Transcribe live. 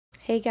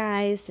Hey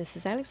guys, this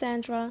is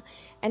Alexandra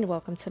and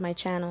welcome to my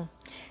channel.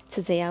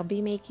 Today I'll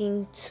be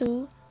making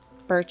 2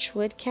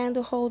 Birchwood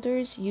candle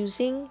holders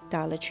using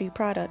Dollar Tree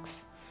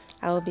products.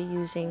 I will be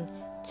using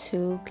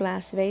 2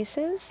 glass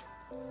vases,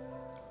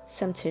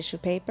 some tissue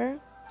paper,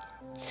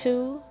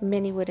 2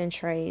 mini wooden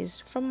trays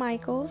from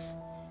Michaels,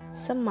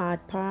 some Mod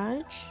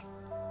Podge,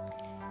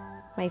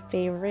 my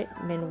favorite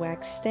mint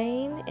wax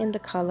stain in the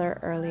color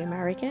Early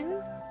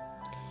American,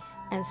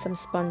 and some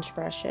sponge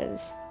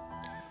brushes.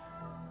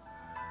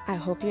 I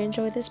hope you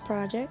enjoy this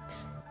project.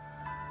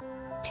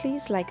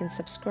 Please like and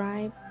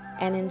subscribe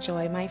and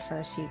enjoy my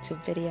first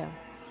YouTube video.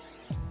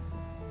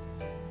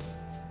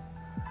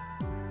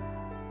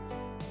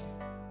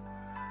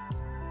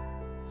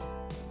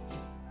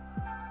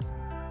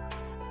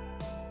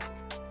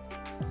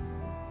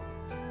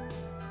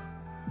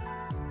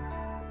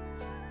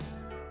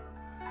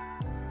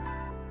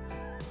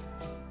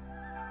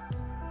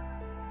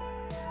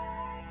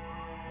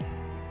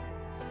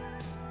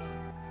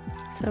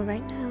 So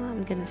right now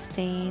I'm going to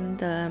stain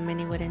the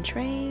mini wooden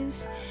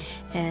trays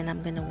and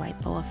I'm going to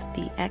wipe off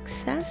the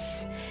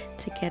excess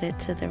to get it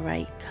to the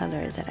right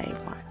color that I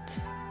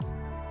want.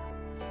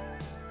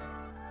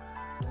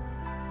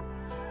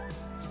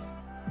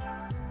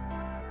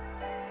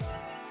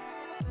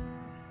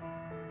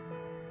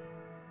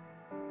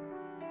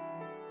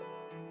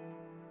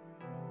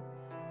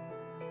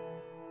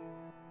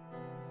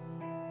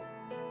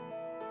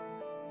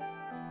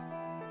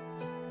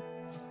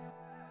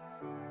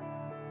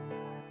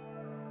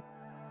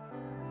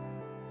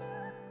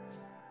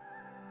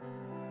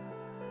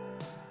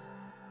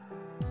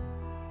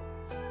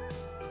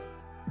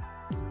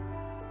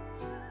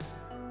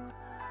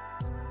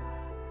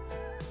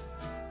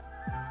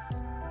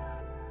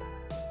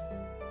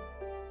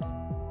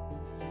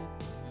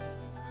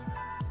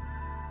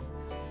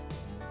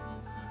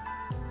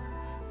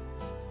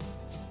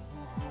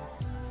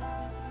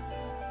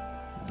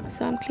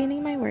 So I'm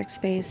cleaning my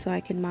workspace so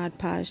I can Mod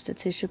Podge the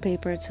tissue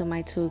paper to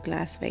my 2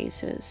 glass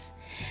vases.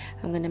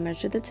 I'm going to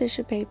measure the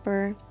tissue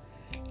paper,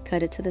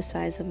 cut it to the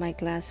size of my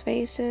glass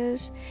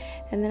vases,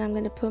 and then I'm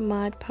going to put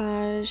Mod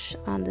Podge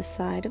on the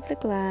side of the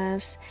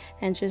glass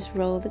and just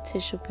roll the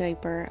tissue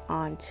paper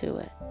onto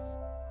it.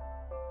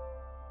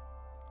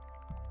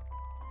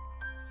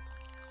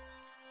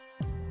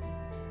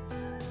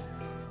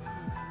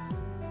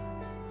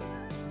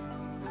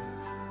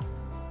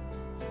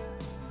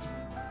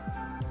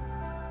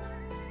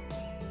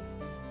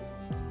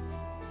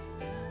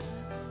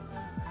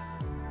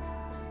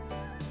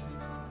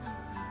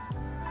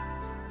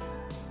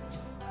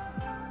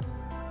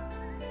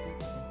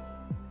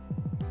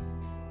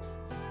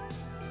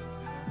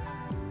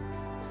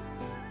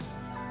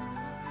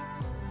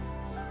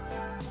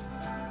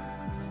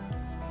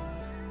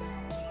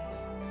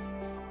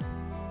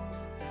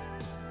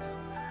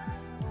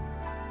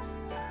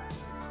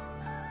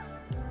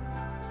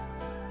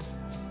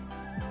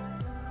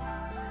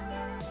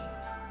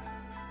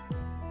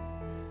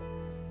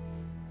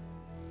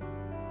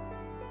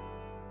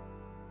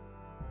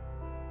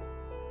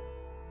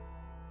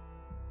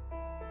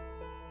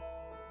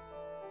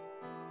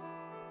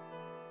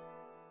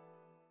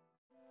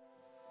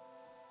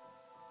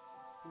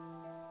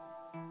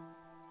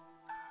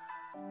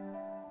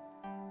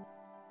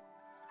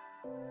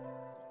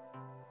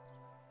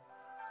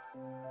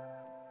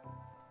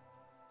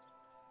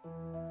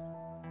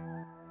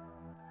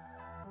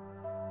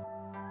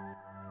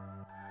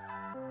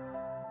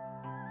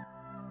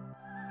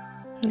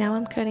 Now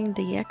I'm cutting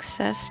the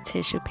excess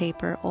tissue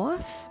paper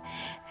off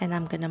and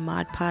I'm going to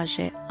Mod Podge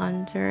it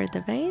under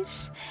the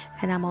vase,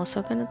 and I'm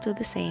also going to do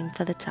the same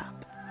for the top.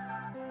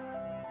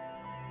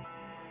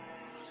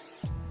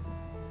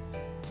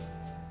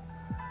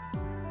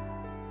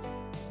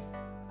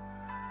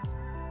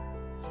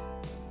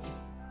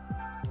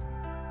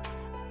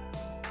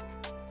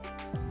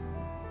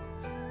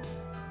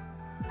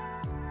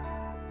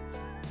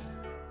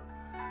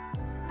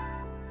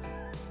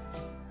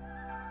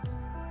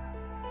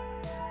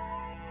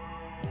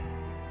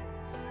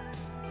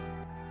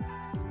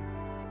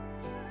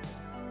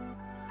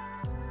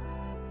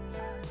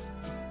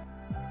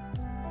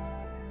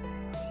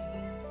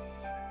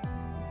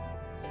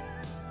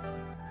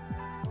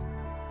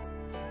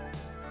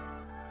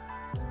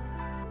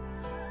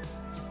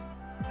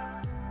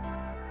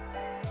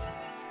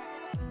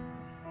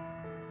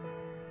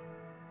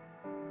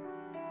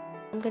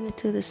 I'm going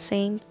to do the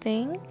same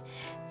thing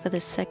for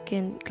the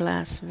second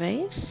glass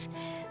vase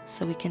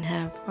so we can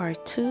have our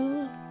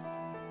 2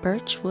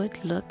 Birchwood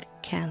look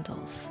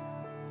candles.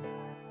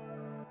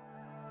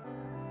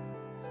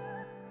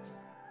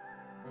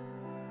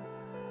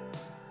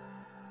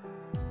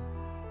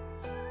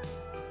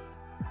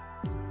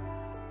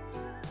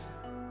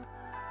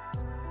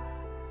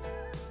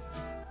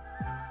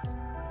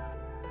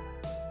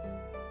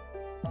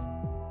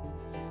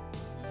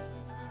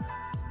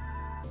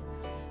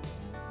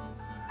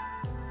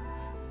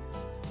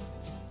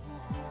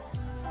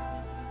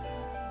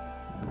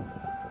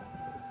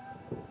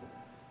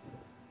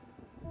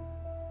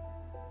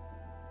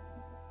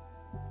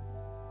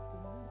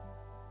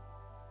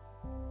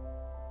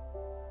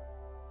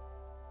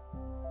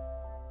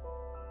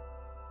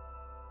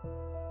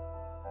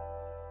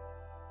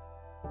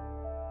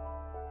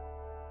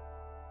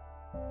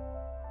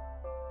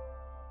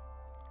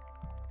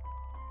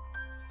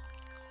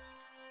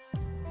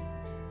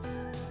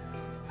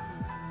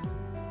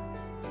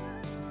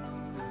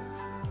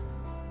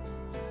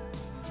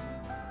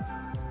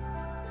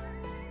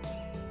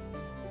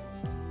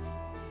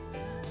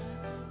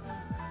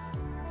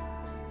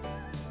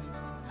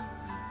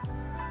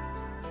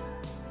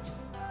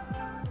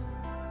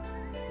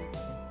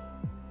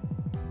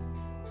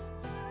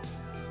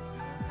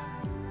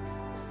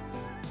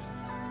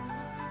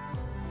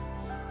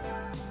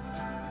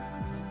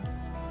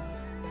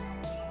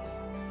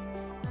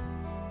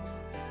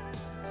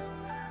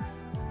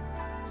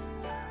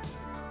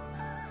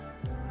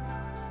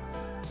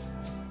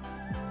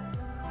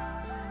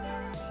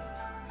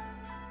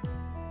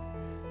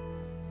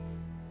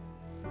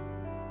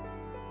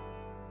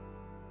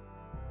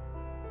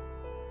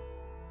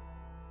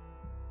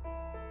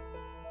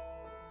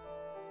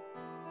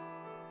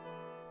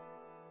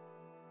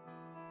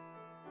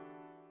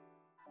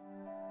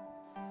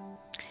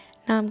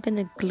 Now I'm going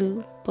to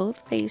glue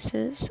both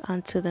faces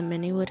onto the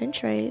mini wooden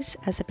trays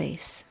as a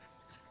base.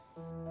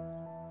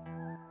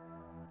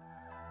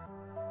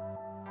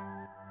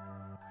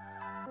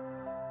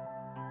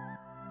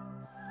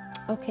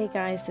 Okay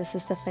guys, this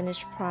is the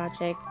finished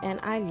project and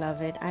I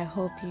love it. I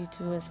hope you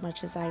do as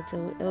much as I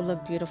do. It will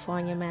look beautiful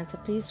on your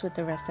mantelpiece with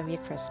the rest of your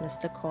Christmas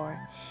decor.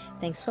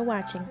 Thanks for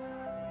watching.